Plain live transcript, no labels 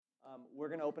We're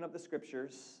going to open up the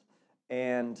scriptures,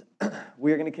 and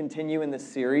we're going to continue in this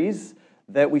series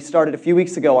that we started a few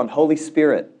weeks ago on Holy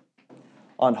Spirit.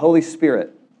 On Holy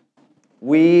Spirit.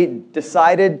 We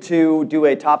decided to do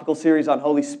a topical series on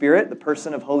Holy Spirit, the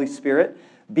person of Holy Spirit,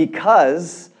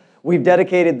 because we've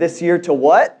dedicated this year to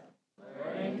what?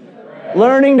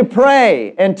 Learning to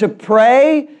pray. And to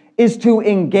pray is to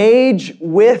engage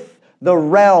with the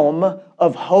realm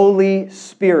of Holy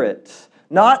Spirit.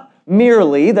 Not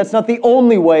merely, that's not the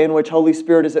only way in which Holy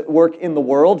Spirit is at work in the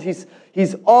world.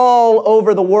 He's all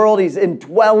over the world. He's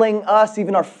indwelling us.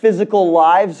 Even our physical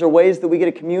lives are ways that we get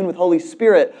to commune with Holy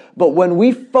Spirit. But when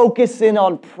we focus in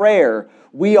on prayer,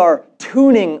 we are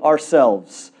tuning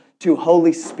ourselves to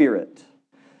Holy Spirit.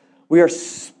 We are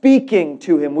speaking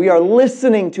to Him. We are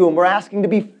listening to Him. We're asking to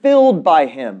be filled by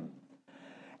Him.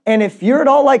 And if you're at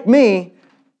all like me,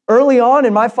 early on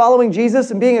in my following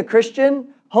Jesus and being a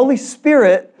Christian, Holy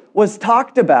Spirit was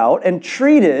talked about and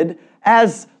treated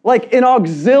as like an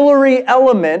auxiliary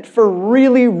element for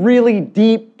really, really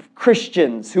deep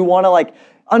Christians who want to like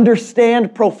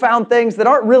understand profound things that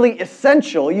aren't really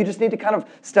essential. You just need to kind of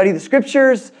study the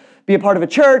scriptures, be a part of a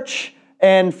church,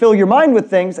 and fill your mind with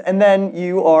things, and then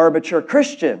you are a mature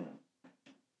Christian.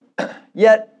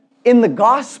 Yet, in the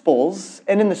Gospels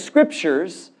and in the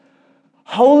scriptures,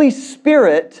 Holy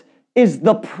Spirit is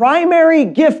the primary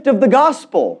gift of the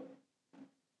gospel.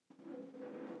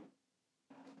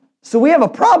 So we have a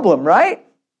problem, right?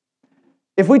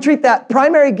 If we treat that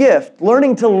primary gift,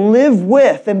 learning to live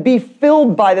with and be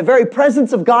filled by the very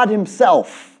presence of God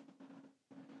Himself,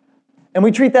 and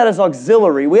we treat that as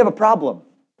auxiliary, we have a problem.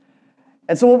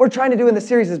 And so what we're trying to do in this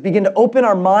series is begin to open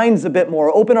our minds a bit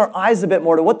more, open our eyes a bit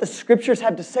more to what the Scriptures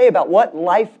have to say about what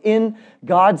life in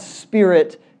God's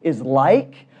Spirit is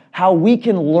like, how we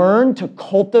can learn to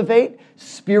cultivate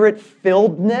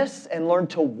Spirit-filledness and learn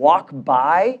to walk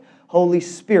by Holy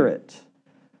Spirit.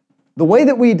 The way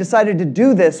that we decided to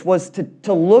do this was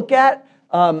to look at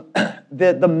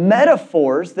the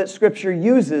metaphors that Scripture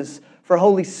uses for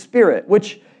Holy Spirit,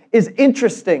 which is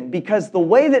interesting because the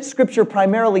way that Scripture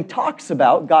primarily talks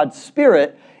about God's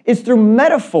Spirit is through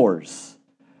metaphors.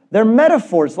 They're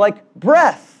metaphors like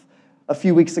breath. A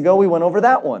few weeks ago, we went over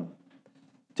that one.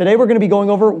 Today, we're going to be going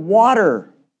over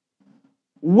water,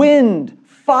 wind,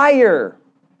 fire.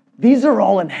 These are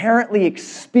all inherently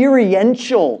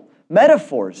experiential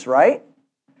metaphors, right?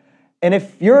 And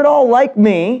if you're at all like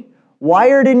me,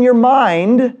 wired in your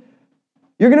mind,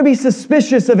 you're going to be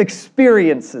suspicious of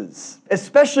experiences,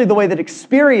 especially the way that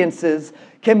experiences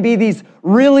can be these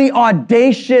really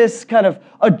audacious, kind of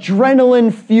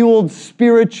adrenaline-fueled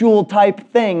spiritual type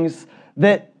things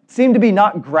that seem to be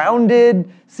not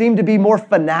grounded, seem to be more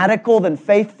fanatical than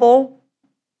faithful.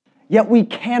 Yet we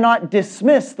cannot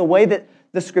dismiss the way that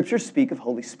the Scriptures speak of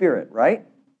Holy Spirit, right?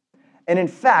 And in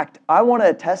fact, I want to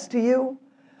attest to you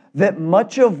that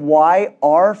much of why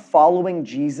our following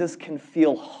Jesus can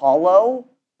feel hollow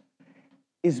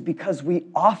is because we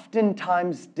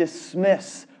oftentimes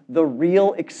dismiss the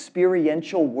real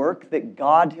experiential work that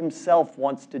God Himself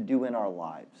wants to do in our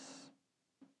lives.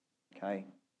 Okay?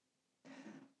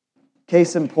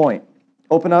 Case in point.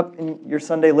 Open up in your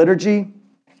Sunday liturgy.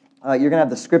 You're going to have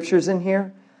the Scriptures in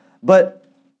here. But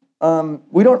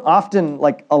we don't often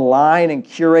like align and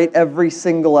curate every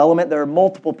single element. There are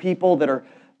multiple people that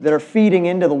are feeding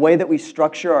into the way that we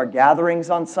structure our gatherings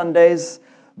on Sundays.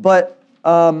 But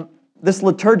this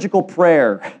liturgical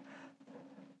prayer,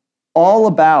 all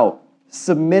about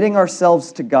submitting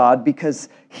ourselves to God because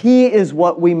He is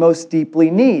what we most deeply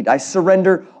need. I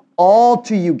surrender all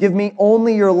to You. Give me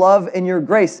only Your love and Your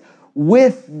grace.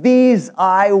 With these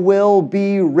I will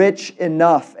be rich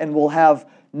enough and will have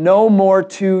no more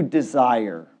to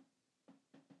desire.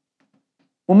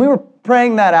 When we were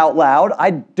praying that out loud,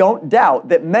 I don't doubt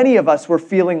that many of us were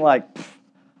feeling like,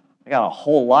 I got a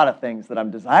whole lot of things that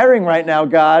I'm desiring right now,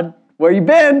 God. Where you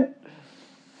been?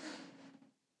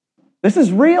 This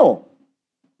is real.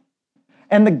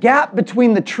 And the gap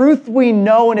between the truth we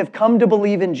know and have come to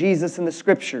believe in Jesus in the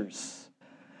Scriptures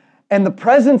and the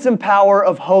presence and power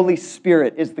of Holy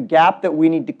Spirit is the gap that we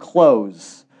need to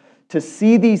close to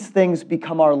see these things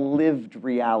become our lived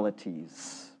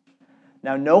realities.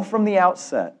 Now, know from the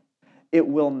outset, it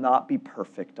will not be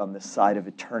perfect on this side of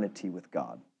eternity with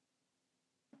God.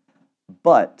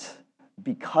 But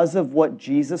because of what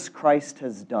Jesus Christ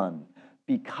has done,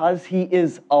 because He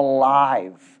is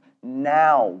alive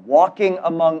now, walking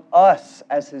among us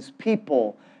as His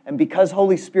people, and because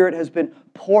Holy Spirit has been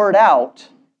poured out,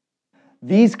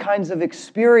 these kinds of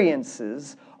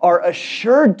experiences are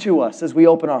assured to us as we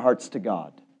open our hearts to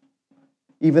God,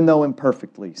 even though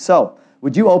imperfectly. So,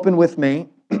 would you open with me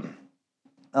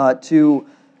to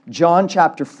John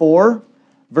chapter 4,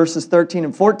 verses 13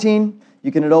 and 14.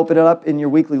 You can open it up in your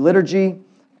weekly liturgy,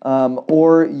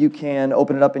 or you can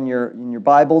open it up in your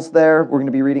Bibles there. We're going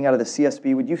to be reading out of the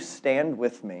CSB. Would you stand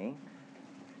with me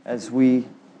as we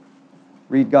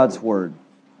read God's Word?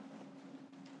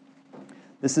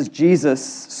 This is Jesus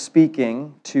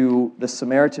speaking to the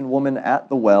Samaritan woman at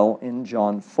the well in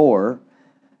John 4,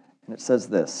 and it says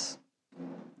this.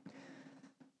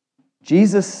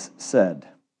 Jesus said,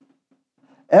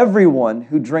 "Everyone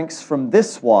who drinks from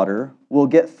this water will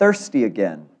get thirsty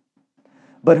again.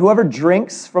 But whoever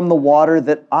drinks from the water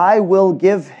that I will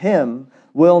give him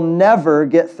will never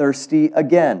get thirsty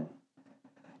again.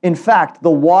 In fact,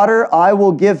 the water I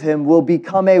will give him will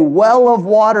become a well of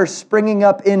water springing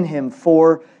up in him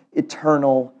for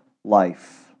eternal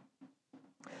life."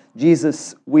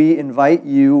 Jesus, we invite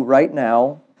you right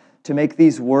now to make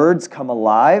these words come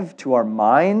alive to our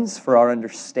minds for our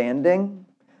understanding,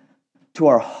 to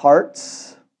our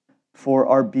hearts for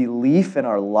our belief in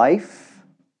our life,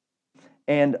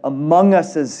 and among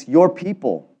us as your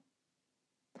people.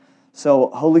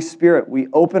 So, Holy Spirit, we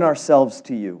open ourselves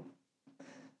to you.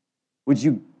 Would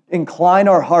you incline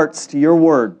our hearts to your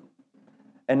word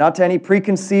and not to any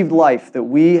preconceived life that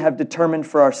we have determined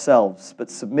for ourselves, but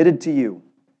submitted to you?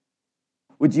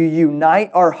 Would you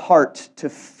unite our heart to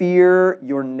fear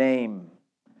your name,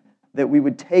 that we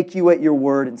would take you at your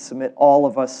word and submit all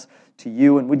of us to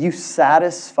you? And would you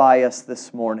satisfy us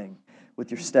this morning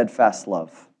with your steadfast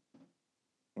love?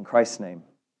 In Christ's name,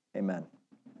 amen.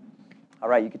 All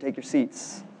right, you can take your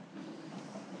seats.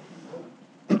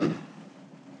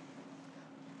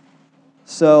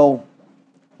 So,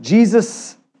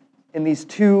 Jesus, in these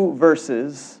two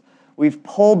verses, we've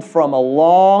pulled from a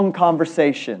long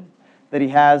conversation that he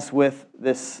has with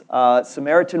this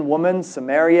Samaritan woman.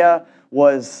 Samaria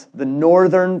was the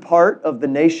northern part of the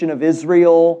nation of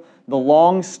Israel. The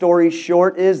long story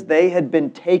short is they had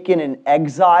been taken in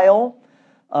exile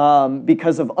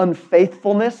because of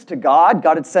unfaithfulness to God.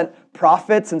 God had sent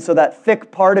prophets, and so that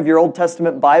thick part of your Old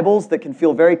Testament Bibles that can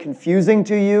feel very confusing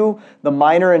to you, the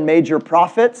minor and major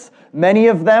prophets, many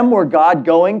of them were God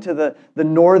going to the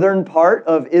northern part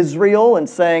of Israel and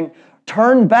saying,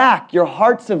 "Turn back, your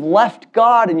hearts have left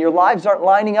God and your lives aren't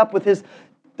lining up with His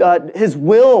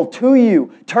will to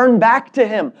you. Turn back to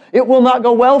Him. It will not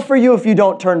go well for you if you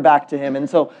don't turn back to Him." And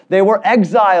so they were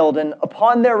exiled, and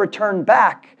upon their return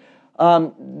back,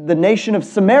 the nation of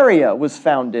Samaria was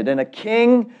founded, and a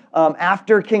king,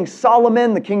 after King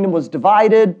Solomon, the kingdom was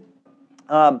divided,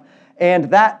 and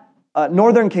that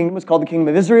northern kingdom was called the kingdom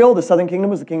of Israel, the southern kingdom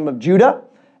was the kingdom of Judah,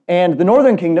 and the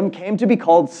northern kingdom came to be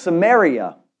called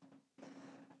Samaria.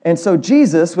 And so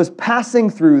Jesus was passing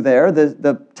through there.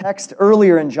 The text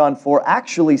earlier in John 4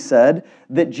 actually said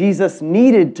that Jesus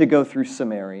needed to go through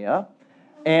Samaria,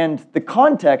 and the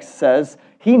context says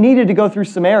he needed to go through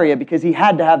Samaria because he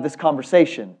had to have this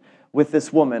conversation with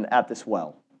this woman at this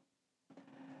well.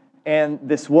 And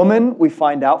this woman, we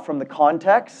find out from the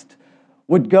context,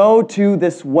 would go to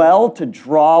this well to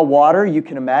draw water. You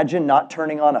can imagine not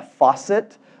turning on a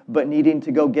faucet, but needing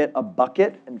to go get a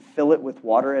bucket and fill it with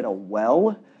water at a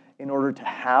well in order to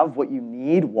have what you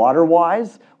need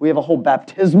water-wise. We have a whole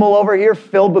baptismal over here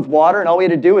filled with water, and all we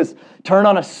had to do is turn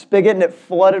on a spigot and it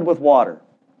flooded with water,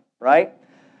 right?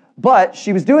 But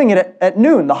she was doing it at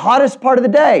noon, the hottest part of the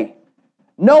day.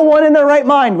 No one in their right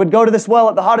mind would go to this well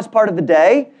at the hottest part of the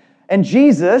day. And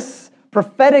Jesus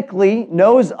prophetically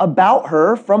knows about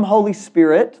her from Holy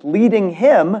Spirit, leading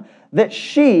him that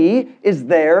she is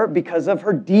there because of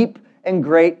her deep and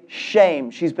great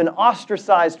shame. She's been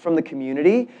ostracized from the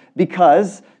community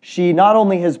because she not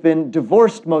only has been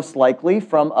divorced most likely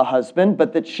from a husband,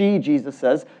 but that she, Jesus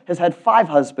says, has had 5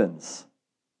 husbands.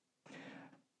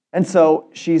 And so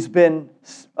she's been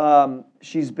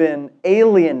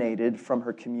alienated from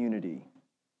her community.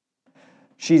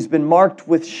 She's been marked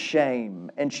with shame,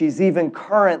 and she's even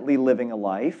currently living a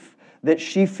life that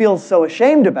she feels so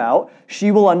ashamed about,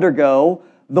 she will undergo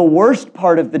the worst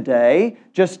part of the day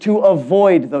just to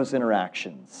avoid those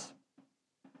interactions.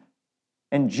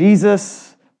 And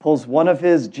Jesus pulls one of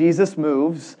his Jesus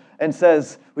moves and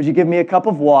says, "Would you give me a cup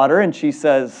of water?" And she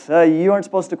says, "You aren't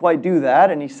supposed to quite do that."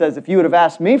 And he says, "If you would have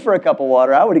asked me for a cup of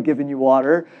water, I would have given you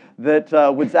water that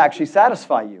would actually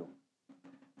satisfy you."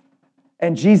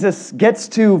 And Jesus gets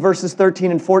to verses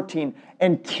 13 and 14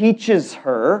 and teaches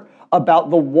her about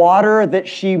the water that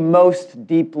she most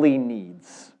deeply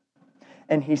needs.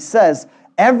 And he says,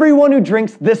 "Everyone who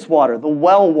drinks this water, the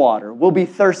well water, will be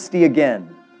thirsty again.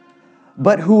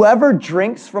 But whoever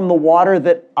drinks from the water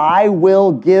that I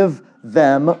will give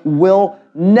them will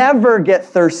never get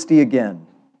thirsty again.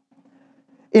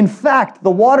 In fact,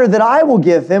 the water that I will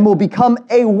give him will become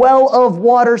a well of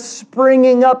water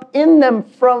springing up in them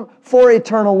for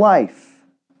eternal life.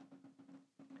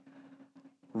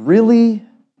 Really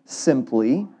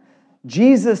simply,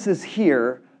 Jesus is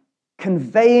here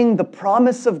conveying the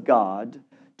promise of God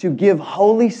to give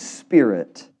Holy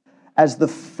Spirit as the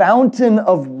fountain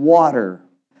of water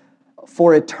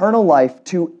for eternal life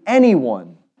to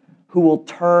anyone who will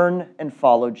turn and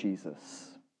follow Jesus.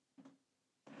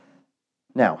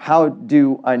 Now, how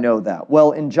do I know that?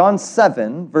 Well, in John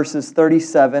 7, verses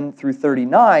 37 through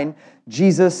 39,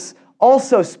 Jesus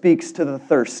also speaks to the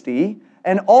thirsty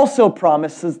and also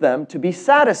promises them to be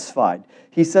satisfied.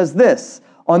 He says this,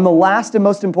 on the last and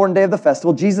most important day of the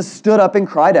festival, Jesus stood up and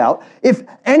cried out, "If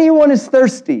anyone is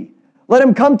thirsty, let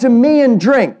him come to me and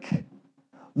drink.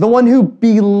 The one who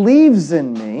believes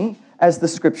in me, as the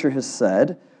scripture has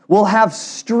said, will have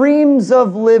streams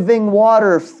of living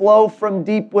water flow from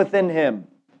deep within him."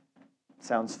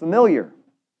 Sounds familiar.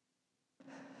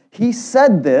 He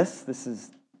said this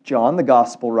is John, the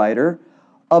gospel writer,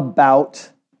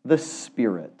 about the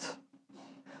Spirit.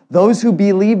 Those who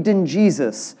believed in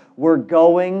Jesus were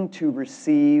going to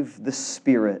receive the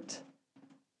Spirit.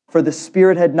 For the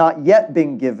Spirit had not yet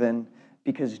been given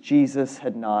because Jesus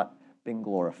had not been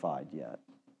glorified yet.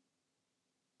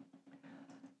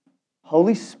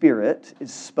 Holy Spirit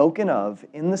is spoken of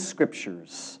in the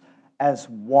Scriptures as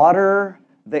water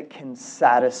that can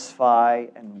satisfy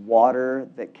and water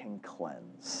that can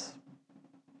cleanse.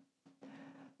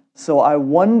 So I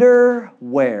wonder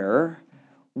where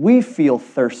we feel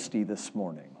thirsty this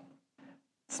morning.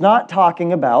 It's not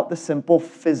talking about the simple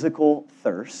physical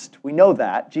thirst. We know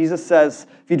that. Jesus says,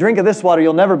 if you drink of this water,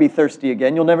 you'll never be thirsty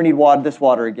again. You'll never need this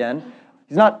water again.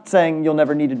 He's not saying you'll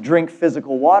never need to drink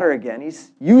physical water again.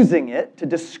 He's using it to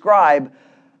describe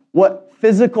what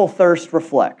physical thirst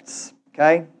reflects.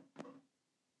 Okay?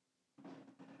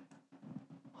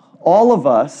 All of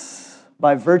us,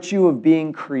 by virtue of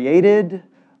being created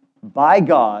by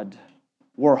God,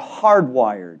 were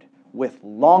hardwired with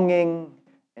longing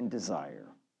and desire.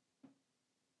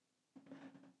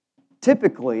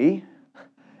 Typically,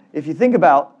 if you think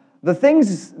about the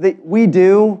things that we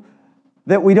do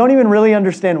that we don't even really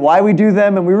understand why we do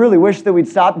them, and we really wish that we'd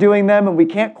stop doing them, and we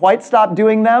can't quite stop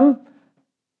doing them,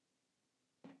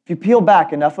 if you peel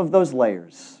back enough of those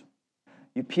layers,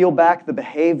 you peel back the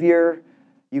behavior,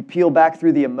 you peel back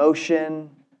through the emotion,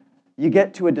 you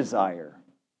get to a desire.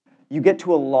 You get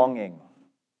to a longing.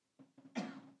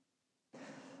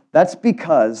 That's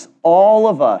because all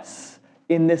of us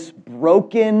in this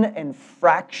broken and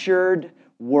fractured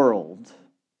world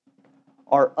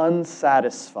are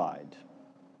unsatisfied.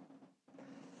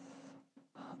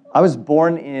 I was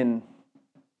born in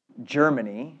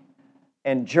Germany,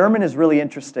 and German is really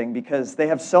interesting because they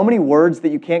have so many words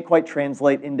that you can't quite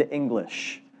translate into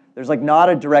English. There's like not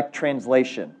a direct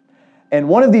translation. And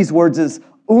one of these words is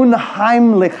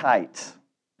Unheimlichkeit.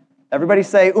 Everybody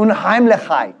say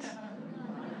Unheimlichkeit.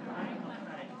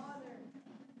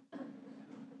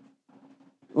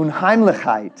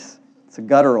 Unheimlichkeit. It's a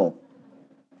guttural.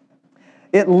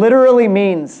 It literally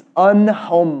means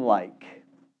unhomelike.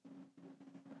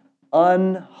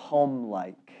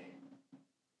 Unhomelike.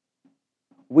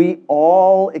 We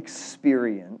all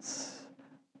experience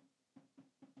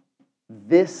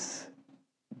this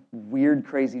weird,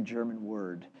 crazy German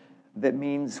word that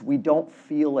means we don't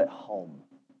feel at home.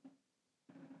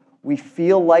 We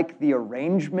feel like the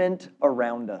arrangement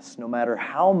around us, no matter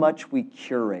how much we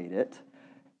curate it,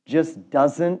 just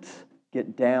doesn't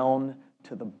get down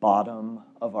to the bottom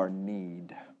of our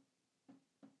need.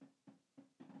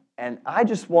 And I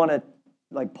just want to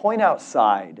point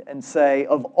outside and say,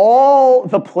 of all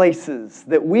the places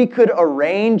that we could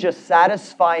arrange a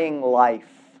satisfying life,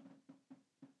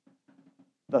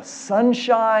 the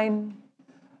sunshine,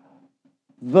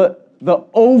 the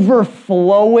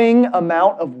overflowing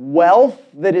amount of wealth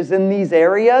that is in these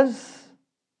areas,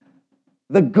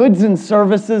 the goods and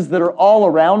services that are all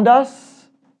around us.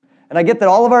 And I get that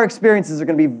all of our experiences are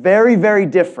going to be very, very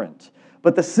different.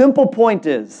 But the simple point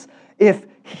is, if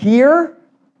here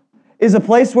is a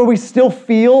place where we still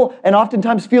feel, and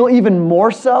oftentimes feel even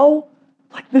more so,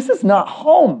 like this is not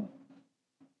home.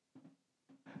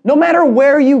 No matter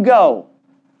where you go,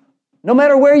 no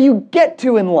matter where you get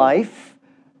to in life,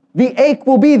 the ache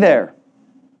will be there.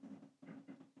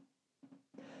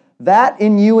 That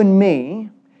in you and me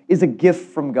is a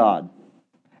gift from God.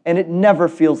 And it never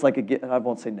feels like a gift. I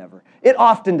won't say never. It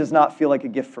often does not feel like a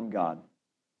gift from God.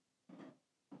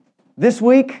 This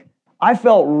week, I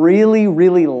felt really,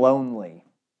 really lonely.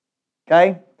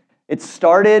 Okay? It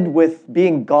started with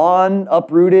being gone,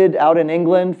 uprooted out in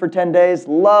England for 10 days. It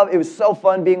was so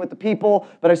fun being with the people,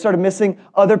 but I started missing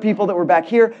other people that were back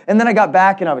here. And then I got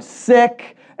back and I was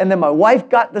sick. And then my wife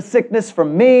got the sickness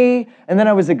from me. And then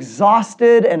I was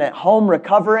exhausted and at home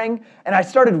recovering. And I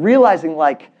started realizing,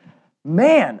 like,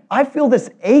 man, I feel this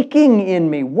aching in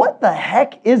me. What the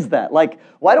heck is that? Like,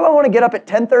 why do I want to get up at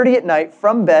 10:30 at night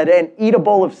from bed and eat a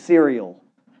bowl of cereal?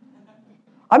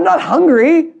 I'm not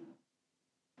hungry.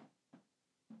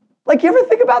 Like, you ever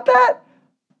think about that?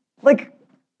 Like,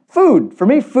 food. For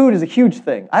me, food is a huge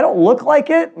thing. I don't look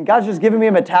like it, and God's just given me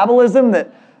a metabolism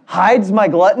that hides my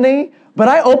gluttony, but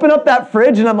I open up that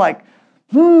fridge and I'm like,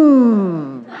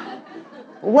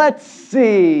 let's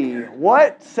see.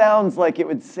 What sounds like it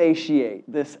would satiate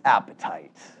this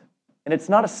appetite? And it's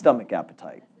not a stomach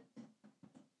appetite.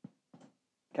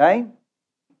 Okay?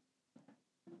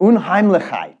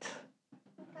 Unheimlichkeit.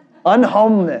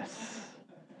 Unhomeness.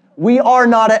 We are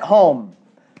not at home.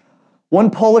 One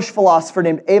Polish philosopher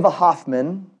named Eva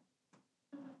Hoffman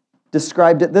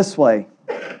described it this way.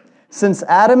 Since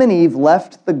Adam and Eve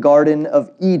left the Garden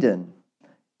of Eden,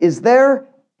 is there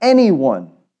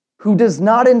anyone who does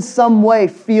not in some way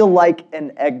feel like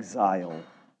an exile?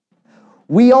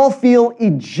 We all feel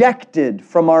ejected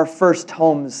from our first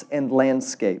homes and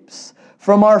landscapes,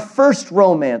 from our first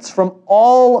romance, from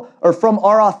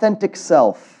our authentic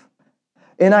self.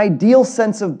 An ideal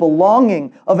sense of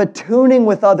belonging, of attuning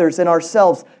with others and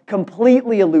ourselves,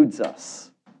 completely eludes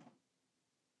us.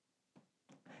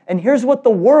 And here's what the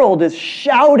world is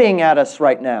shouting at us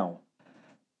right now.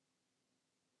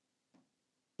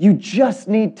 You just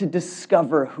need to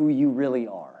discover who you really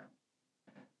are.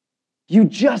 You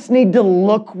just need to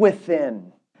look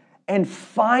within and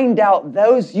find out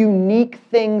those unique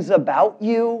things about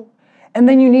you, and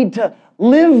then you need to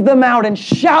live them out and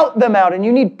shout them out, and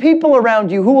you need people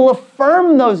around you who will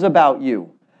affirm those about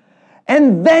you.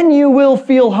 And then you will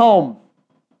feel home.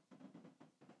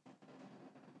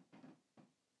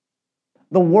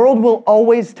 The world will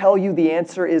always tell you the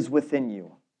answer is within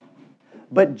you.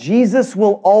 But Jesus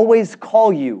will always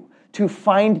call you to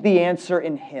find the answer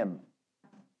in Him.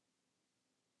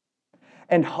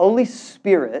 And Holy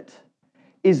Spirit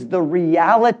is the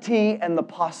reality and the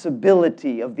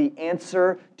possibility of the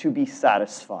answer to be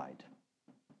satisfied.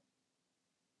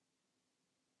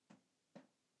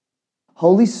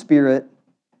 Holy Spirit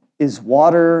is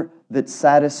water that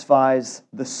satisfies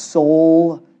the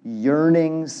soul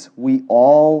yearnings we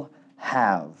all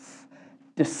have.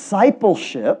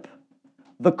 Discipleship,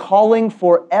 the calling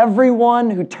for everyone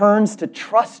who turns to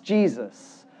trust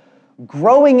Jesus,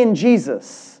 growing in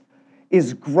Jesus,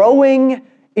 is growing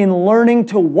in learning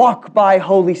to walk by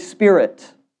Holy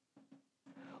Spirit,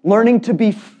 learning to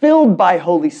be filled by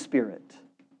Holy Spirit,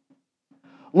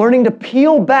 learning to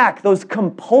peel back those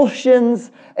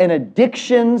compulsions and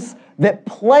addictions that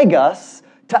plague us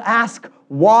to ask,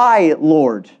 why,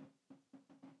 Lord?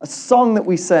 A song that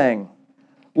we sang,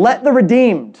 let the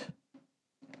redeemed.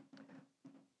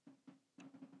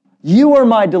 You are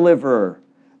my deliverer.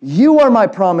 You are my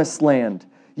promised land.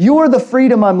 You are the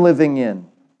freedom I'm living in.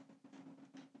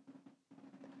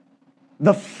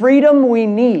 The freedom we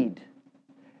need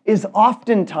is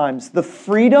oftentimes the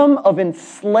freedom of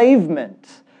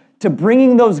enslavement to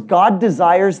bringing those God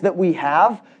desires that we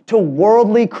have to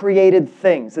worldly created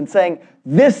things and saying,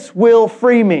 this will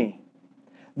free me.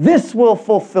 This will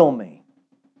fulfill me.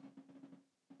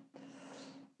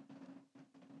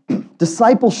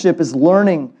 Discipleship is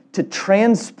learning to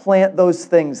transplant those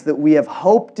things that we have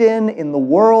hoped in the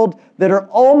world that are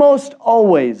almost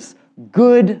always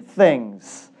good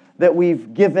things that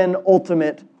we've given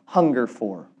ultimate hunger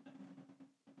for.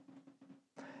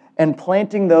 And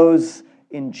planting those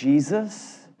in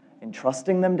Jesus, and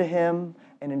trusting them to Him,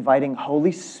 and inviting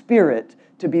Holy Spirit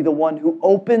to be the one who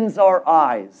opens our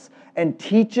eyes and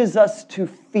teaches us to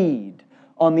feed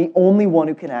on the only one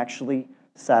who can actually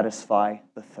satisfy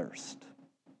the thirst.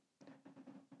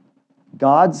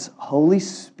 God's Holy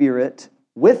Spirit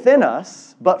within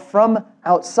us, but from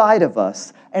outside of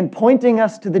us, and pointing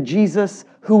us to the Jesus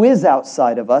who is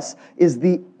outside of us, is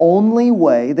the only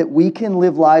way that we can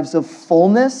live lives of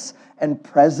fullness and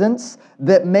presence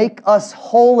that make us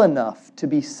whole enough to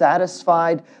be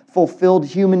satisfied, fulfilled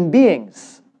human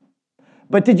beings.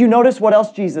 But did you notice what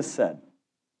else Jesus said?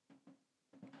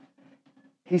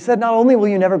 He said, not only will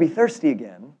you never be thirsty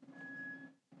again,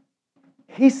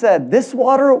 He said, this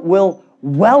water will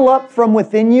well up from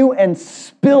within you and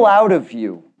spill out of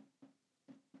you.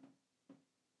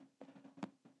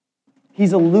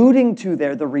 He's alluding to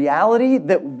there the reality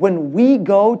that when we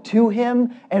go to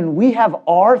Him and we have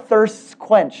our thirsts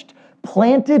quenched,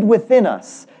 planted within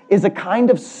us is a kind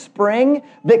of spring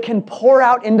that can pour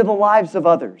out into the lives of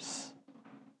others.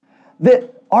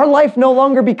 That our life no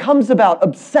longer becomes about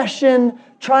obsession,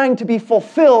 trying to be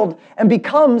fulfilled, and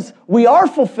becomes we are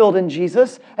fulfilled in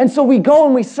Jesus, and so we go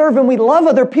and we serve and we love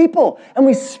other people, and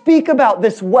we speak about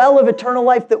this well of eternal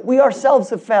life that we ourselves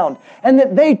have found, and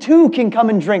that they too can come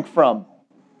and drink from.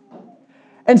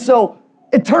 And so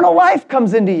eternal life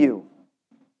comes into you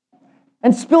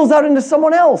and spills out into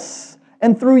someone else,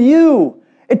 and through you,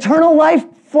 eternal life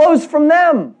flows from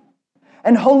them.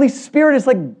 And Holy Spirit is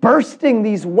like bursting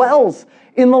these wells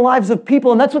in the lives of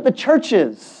people. And that's what the church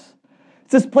is.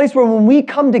 It's this place where when we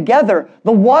come together,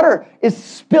 the water is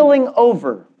spilling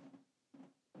over.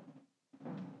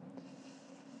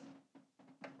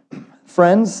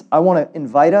 Friends, I want to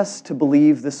invite us to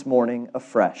believe this morning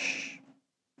afresh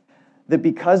that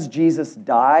because Jesus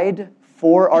died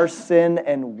for our sin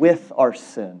and with our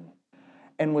sin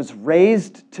and was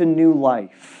raised to new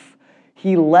life,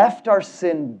 He left our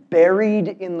sin buried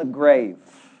in the grave.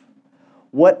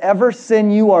 Whatever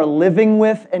sin you are living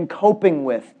with and coping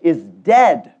with is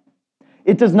dead.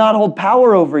 It does not hold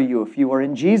power over you if you are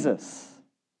in Jesus.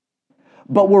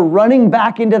 But we're running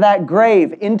back into that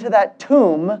grave, into that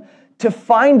tomb, to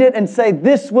find it and say,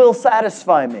 this will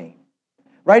satisfy me.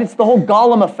 Right? It's the whole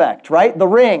Gollum effect, right? The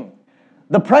ring.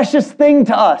 The precious thing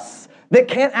to us that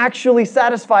can't actually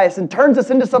satisfy us and turns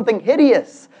us into something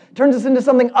hideous, turns us into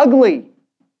something ugly.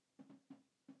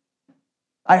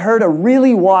 I heard a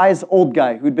really wise old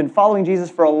guy who'd been following Jesus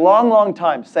for a long, long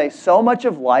time say so much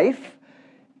of life,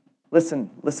 listen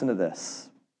to this.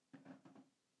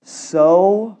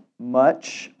 So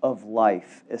much of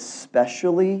life,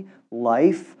 especially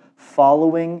life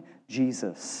following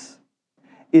Jesus,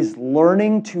 is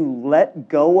learning to let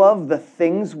go of the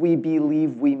things we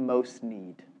believe we most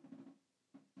need.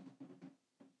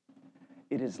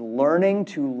 It is learning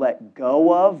to let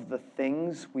go of the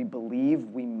things we believe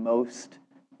we most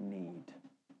need.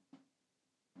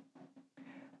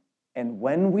 And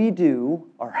when we do,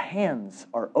 our hands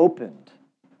are opened.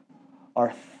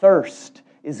 Our thirst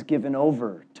is given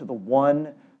over to the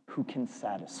one who can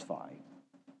satisfy.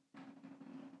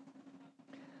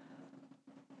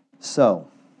 So,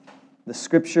 the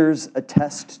scriptures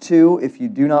attest to, if you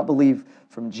do not believe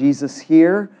from Jesus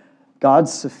here,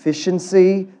 God's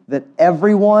sufficiency, that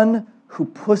everyone who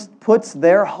puts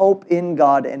their hope in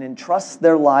God and entrusts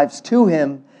their lives to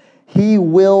Him, He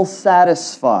will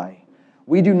satisfy.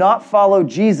 We do not follow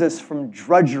Jesus from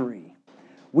drudgery.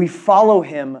 We follow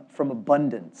Him from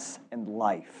abundance and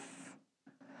life.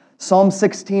 Psalm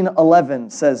 16:11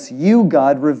 says, "You,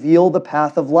 God, reveal the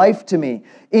path of life to me.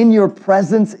 In your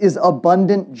presence is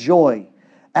abundant joy.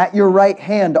 At your right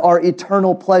hand are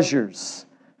eternal pleasures."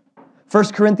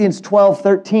 1 Corinthians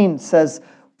 12:13 says,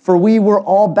 "For we were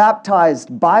all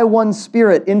baptized by one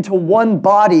Spirit into one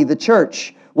body, the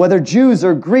church, whether Jews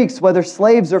or Greeks, whether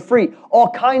slaves or free, all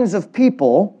kinds of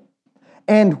people,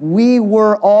 and we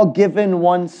were all given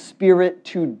one Spirit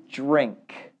to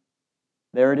drink."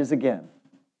 There it is again.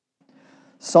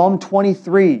 Psalm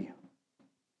 23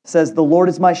 says, "The Lord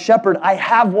is my shepherd. I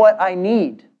have what I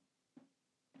need.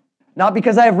 Not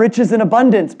because I have riches in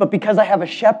abundance, but because I have a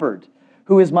shepherd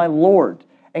who is my Lord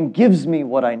and gives me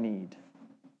what I need."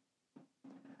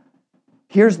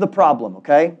 Here's the problem,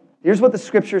 okay? Here's what the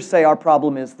scriptures say our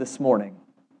problem is this morning.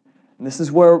 And this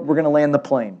is where we're going to land the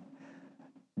plane.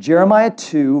 Jeremiah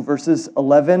 2, verses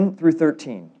 11 through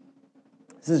 13.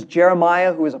 This is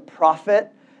Jeremiah, who is a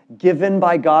prophet given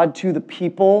by God to the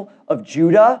people of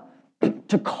Judah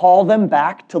to call them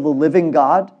back to the living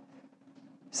God.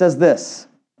 He says this,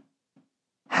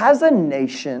 "Has a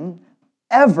nation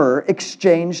ever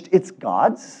exchanged its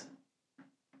gods?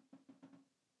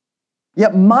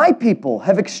 Yet my people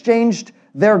have exchanged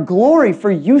their glory for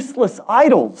useless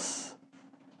idols."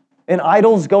 And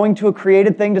idols going to a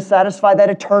created thing to satisfy that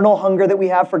eternal hunger that we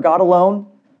have for God alone.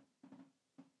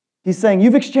 He's saying,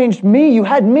 you've exchanged me, you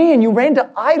had me, and you ran to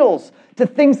idols, to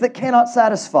things that cannot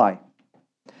satisfy.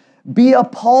 "Be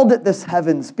appalled at this,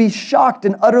 heavens. Be shocked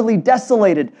and utterly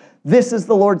desolated. This is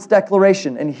the Lord's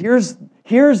declaration." And here's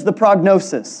the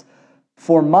prognosis.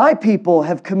 "For my people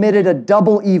have committed a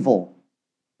double evil.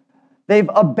 They've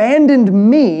abandoned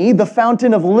me, the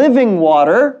fountain of living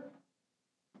water,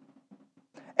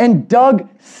 and dug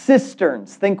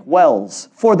cisterns," think wells,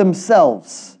 "for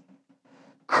themselves.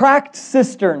 Cracked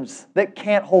cisterns that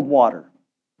can't hold water."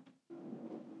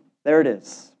 There it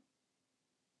is.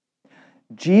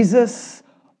 Jesus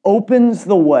opens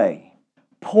the way,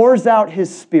 pours out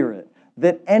His Spirit,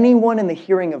 that anyone in the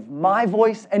hearing of my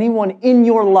voice, anyone in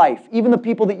your life, even the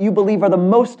people that you believe are the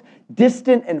most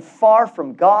distant and far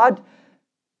from God,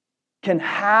 can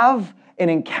have an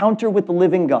encounter with the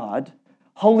living God.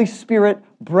 Holy Spirit,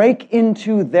 break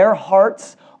into their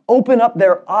hearts, open up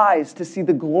their eyes to see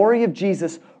the glory of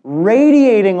Jesus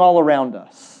radiating all around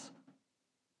us,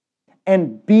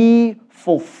 and be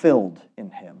fulfilled in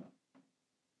Him.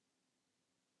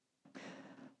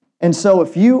 And so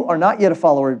if you are not yet a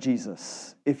follower of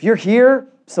Jesus, if you're here,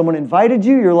 someone invited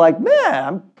you, you're like, man,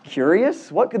 I'm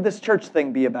curious, what could this church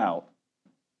thing be about?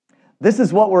 This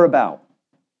is what we're about.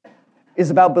 Is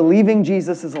about believing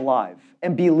Jesus is alive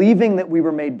and believing that we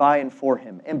were made by and for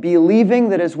Him and believing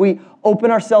that as we open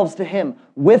ourselves to Him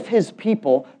with His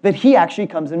people, that He actually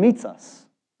comes and meets us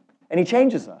and He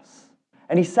changes us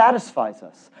and He satisfies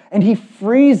us and He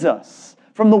frees us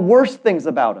from the worst things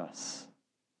about us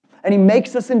and He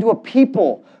makes us into a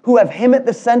people who have Him at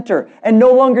the center and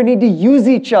no longer need to use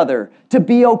each other to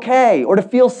be okay or to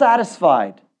feel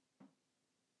satisfied.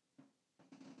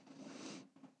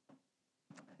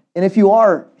 And if you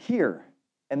are here,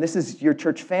 and this is your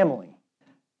church family,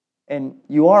 and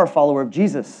you are a follower of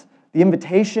Jesus, the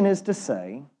invitation is to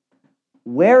say,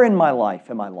 where in my life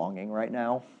am I longing right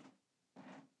now?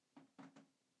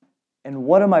 And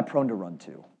what am I prone to run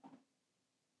to?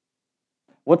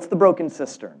 What's the broken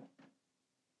cistern?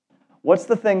 What's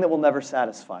the thing that will never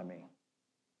satisfy me?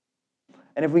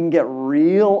 And if we can get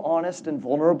real honest and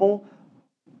vulnerable,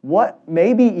 what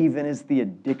maybe even is the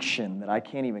addiction that I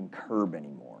can't even curb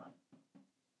anymore?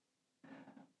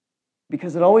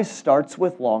 Because it always starts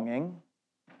with longing,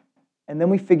 and then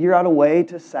we figure out a way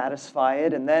to satisfy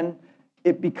it, and then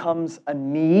it becomes a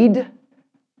need,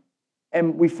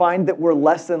 and we find that we're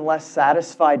less and less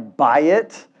satisfied by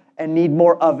it and need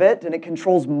more of it, and it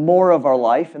controls more of our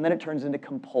life, and then it turns into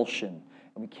compulsion,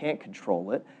 and we can't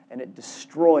control it, and it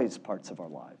destroys parts of our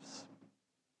lives.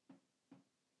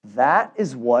 That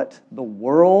is what the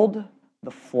world,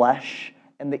 the flesh,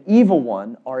 and the evil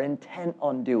one are intent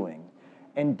on doing.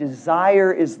 And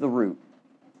desire is the root.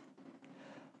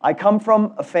 I come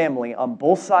from a family, on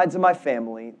both sides of my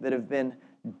family, that have been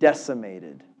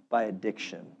decimated by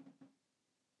addiction.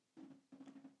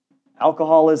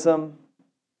 Alcoholism,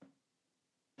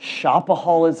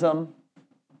 shopaholism,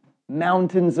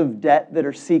 mountains of debt that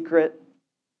are secret,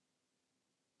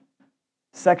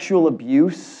 sexual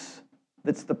abuse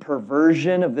that's the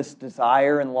perversion of this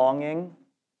desire and longing.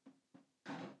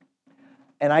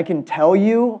 And I can tell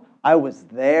you, I was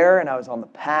there and I was on the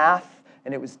path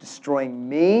and it was destroying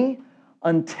me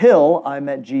until I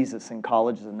met Jesus in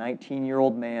college as a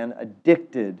 19-year-old man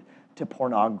addicted to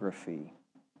pornography.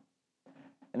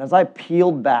 And as I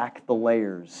peeled back the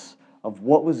layers of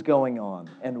what was going on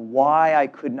and why I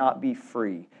could not be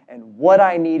free and what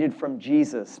I needed from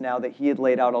Jesus now that He had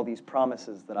laid out all these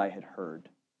promises that I had heard,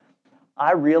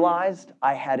 I realized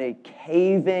I had a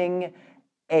caving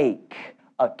ache,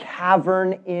 a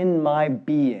cavern in my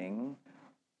being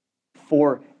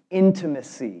for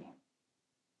intimacy.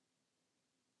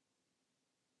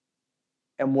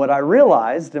 And what I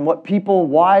realized, and what people,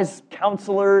 wise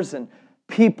counselors and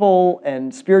people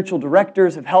and spiritual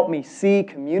directors have helped me see,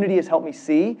 community has helped me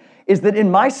see, is that in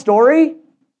my story,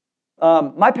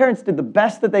 my parents did the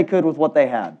best that they could with what they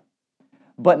had.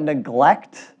 But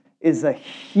neglect is a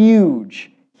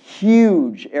huge,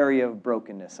 huge area of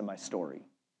brokenness in my story.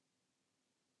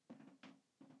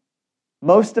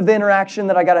 Most of the interaction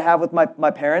that I got to have with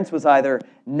my parents was either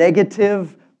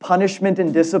negative punishment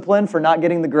and discipline for not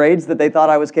getting the grades that they thought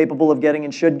I was capable of getting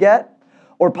and should get,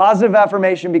 or positive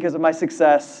affirmation because of my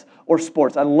success, or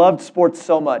sports. I loved sports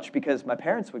so much because my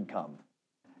parents would come,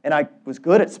 and I was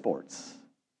good at sports.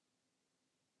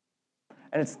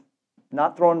 And it's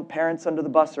not throwing parents under the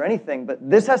bus or anything, but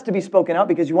this has to be spoken out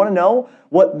because you want to know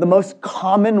what the most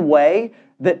common way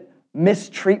that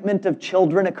mistreatment of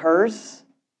children occurs?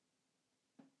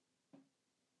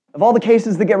 Of all the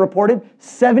cases that get reported,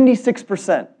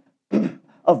 76%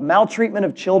 of maltreatment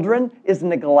of children is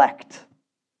neglect.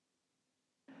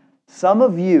 Some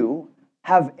of you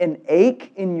have an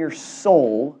ache in your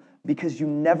soul because you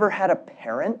never had a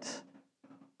parent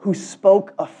who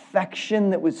spoke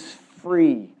affection that was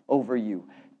free over you,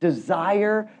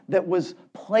 desire that was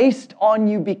placed on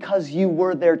you because you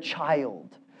were their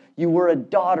child. You were a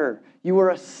daughter, you were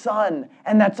a son,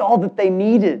 and that's all that they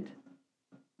needed.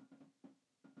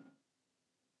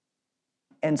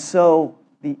 And so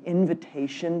the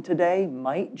invitation today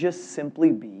might just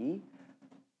simply be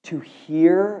to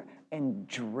hear and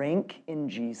drink in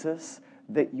Jesus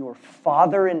that your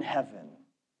Father in heaven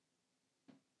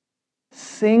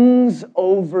sings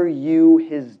over you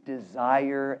His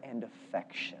desire and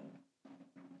affection.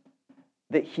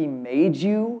 That He made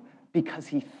you because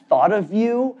He thought of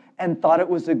you and thought it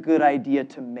was a good idea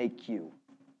to make you.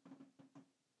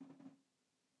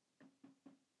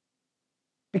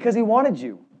 because he wanted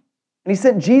you. And he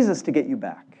sent Jesus to get you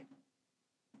back.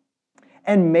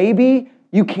 And maybe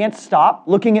you can't stop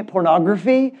looking at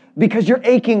pornography because you're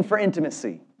aching for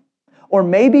intimacy. Or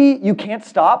maybe you can't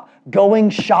stop going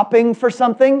shopping for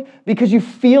something because you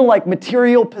feel like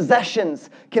material possessions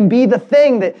can be the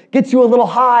thing that gets you a little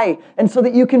high, and so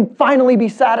that you can finally be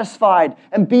satisfied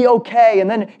and be okay, and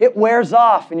then it wears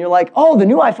off and you're like, oh, the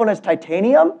new iPhone has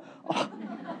titanium? Oh,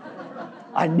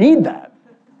 I need that.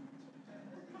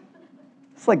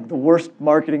 It's like the worst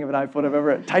marketing of an iPhone I've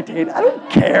ever had. Titanium, I don't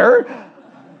care.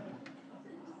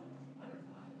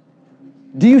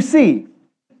 Do you see?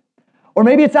 Or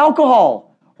maybe it's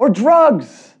alcohol or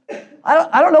drugs.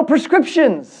 I don't know,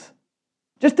 prescriptions.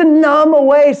 Just to numb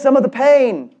away some of the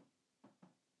pain.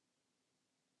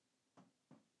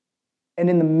 And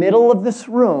in the middle of this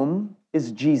room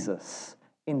is Jesus,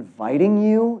 inviting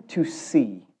you to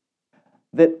see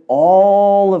that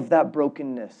all of that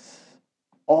brokenness,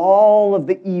 all of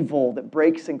the evil that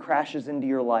breaks and crashes into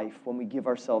your life when we give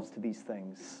ourselves to these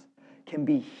things can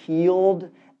be healed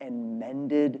and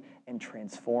mended and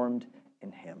transformed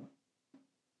in Him.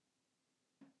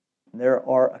 There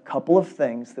are a couple of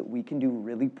things that we can do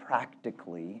really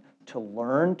practically to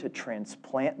learn to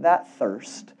transplant that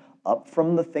thirst up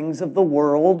from the things of the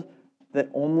world that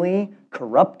only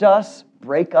corrupt us,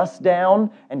 break us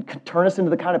down, and turn us into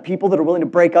the kind of people that are willing to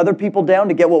break other people down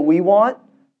to get what we want,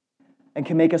 and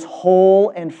can make us whole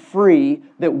and free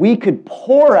that we could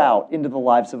pour out into the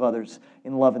lives of others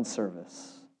in love and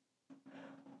service.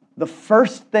 The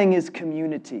first thing is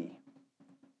community.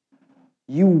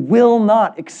 You will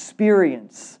not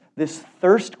experience this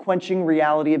thirst-quenching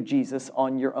reality of Jesus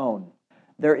on your own.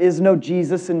 There is no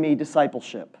Jesus in me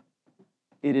discipleship.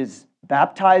 It is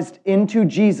baptized into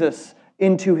Jesus,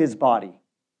 into His body.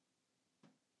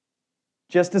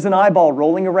 Just as an eyeball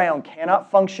rolling around cannot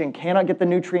function, cannot get the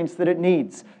nutrients that it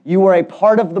needs, you are a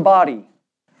part of the body.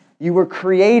 You were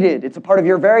created. It's a part of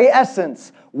your very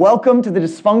essence. Welcome to the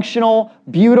dysfunctional,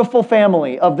 beautiful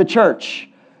family of the church.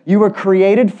 You were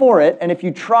created for it, and if you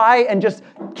try and just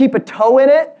keep a toe in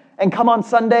it and come on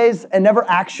Sundays and never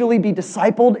actually be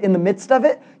discipled in the midst of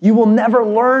it, you will never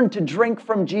learn to drink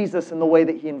from Jesus in the way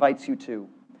that He invites you to.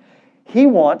 He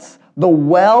wants the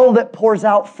well that pours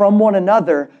out from one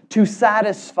another to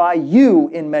satisfy you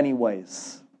in many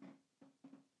ways.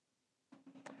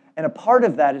 And a part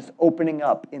of that is opening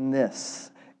up in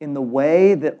the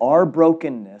way that our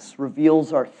brokenness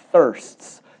reveals our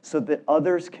thirsts, so that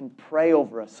others can pray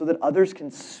over us, so that others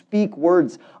can speak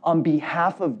words on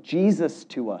behalf of Jesus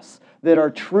to us that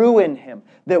are true in Him,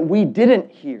 that we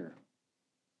didn't hear.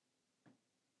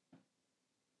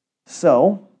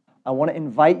 So, I want to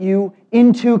invite you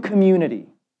into community.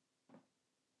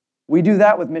 We do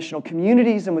that with missional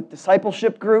communities and with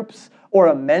discipleship groups or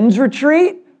a men's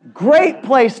retreat. Great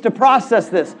place to process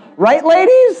this. Right,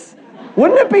 ladies?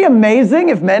 Wouldn't it be amazing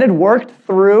if men had worked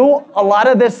through a lot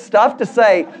of this stuff to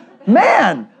say,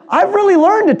 man, I've really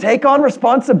learned to take on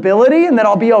responsibility and that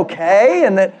I'll be okay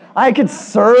and that I could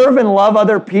serve and love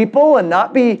other people and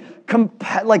not be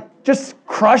just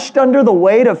crushed under the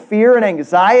weight of fear and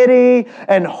anxiety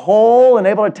and whole and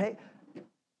able to take.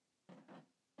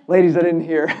 Ladies, I didn't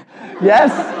hear.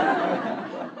 Yes?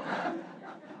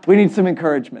 We need some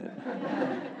encouragement.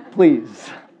 Please.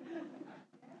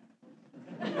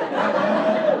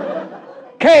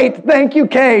 Kate, thank you,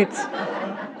 Kate.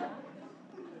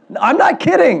 I'm not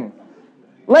kidding.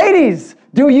 Ladies,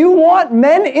 do you want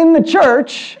men in the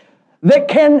church that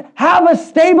can have a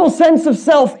stable sense of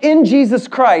self in Jesus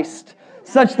Christ,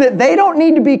 such that they don't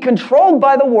need to be controlled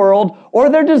by the world or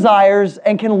their desires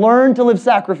and can learn to live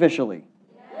sacrificially?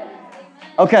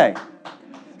 Okay.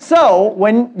 So,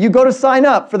 when you go to sign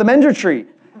up for the men's retreat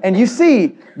and you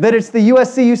see that it's the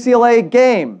USC-UCLA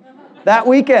game that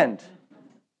weekend,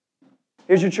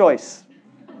 here's your choice.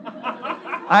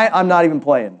 I'm not even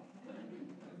playing.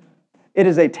 It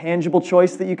is a tangible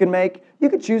choice that you can make. You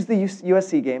could choose the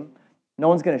USC game. No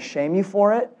one's going to shame you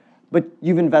for it, but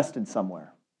you've invested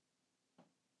somewhere.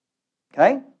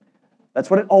 Okay? That's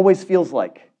what it always feels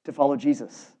like to follow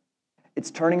Jesus.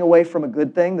 It's turning away from a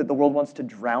good thing that the world wants to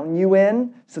drown you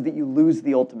in so that you lose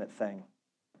the ultimate thing.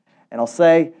 And I'll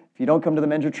say, if you don't come to the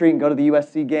men's retreat and go to the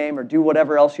USC game or do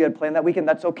whatever else you had planned that weekend,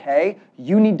 that's okay.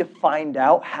 You need to find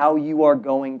out how you are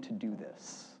going to do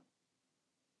this.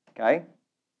 Okay?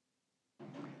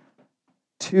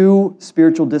 2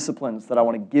 spiritual disciplines that I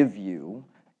want to give you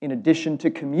in addition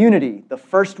to community. The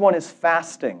first one is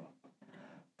fasting.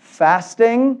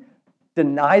 Fasting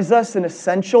denies us an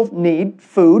essential need,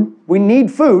 food. We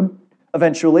need food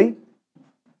eventually,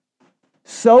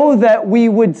 so that we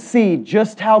would see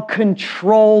just how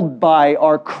controlled by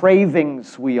our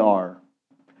cravings we are.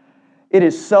 It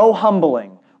is so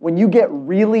humbling when you get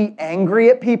really angry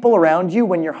at people around you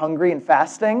when you're hungry and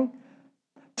fasting,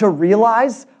 to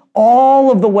realize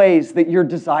all of the ways that your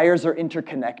desires are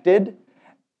interconnected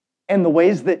and the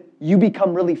ways that you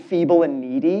become really feeble and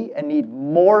needy and need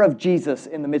more of Jesus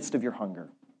in the midst of your hunger.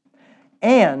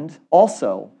 And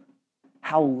also,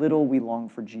 how little we long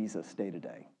for Jesus day to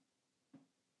day.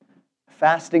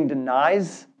 Fasting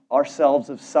denies ourselves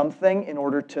of something in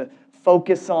order to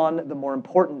focus on the more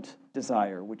important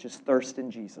desire, which is thirst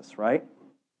in Jesus, right?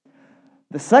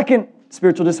 The second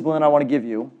spiritual discipline I want to give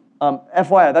you,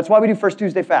 FYI, that's why we do First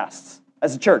Tuesday fasts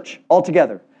as a church, all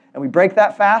together. And we break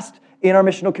that fast in our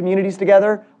missional communities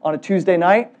together on a Tuesday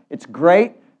night. It's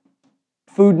great.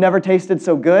 Food never tasted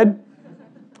so good.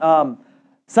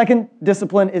 Second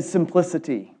discipline is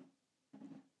simplicity.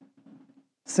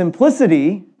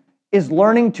 Simplicity is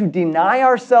learning to deny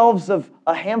ourselves of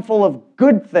a handful of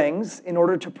good things in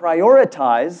order to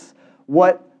prioritize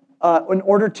in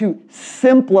order to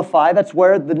simplify, that's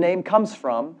where the name comes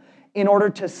from, in order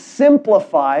to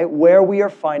simplify where we are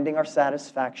finding our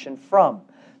satisfaction from.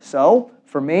 So,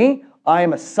 for me, I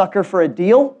am a sucker for a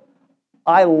deal.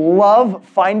 I love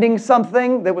finding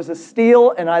something that was a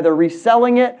steal and either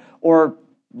reselling it or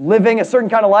living a certain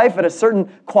kind of life at a certain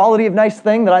quality of nice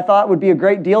thing that I thought would be a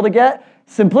great deal to get.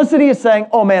 Simplicity is saying,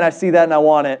 oh man, I see that and I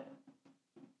want it,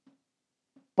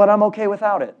 but I'm okay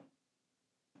without it.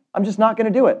 I'm just not going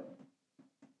to do it.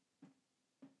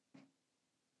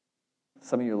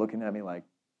 Some of you are looking at me like,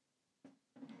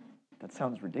 that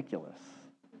sounds ridiculous.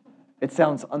 It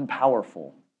sounds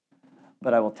unpowerful.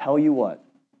 But I will tell you what,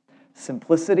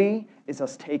 simplicity is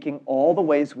us taking all the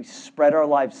ways we spread our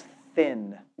lives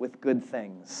thin with good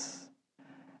things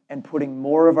and putting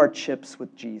more of our chips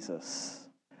with Jesus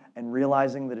and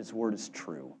realizing that His Word is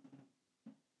true.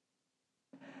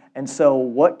 And so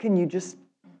what can you just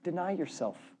deny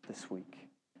yourself this week?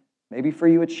 Maybe for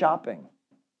you it's shopping.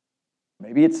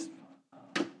 Maybe it's,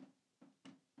 I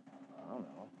don't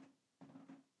know,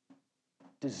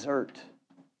 dessert,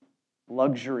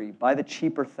 luxury. Buy the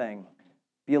cheaper thing.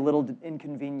 Be a little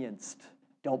inconvenienced.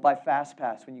 Don't buy Fast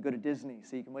Pass when you go to Disney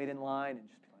so you can wait in line and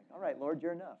just be like, all right, Lord,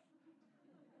 you're enough.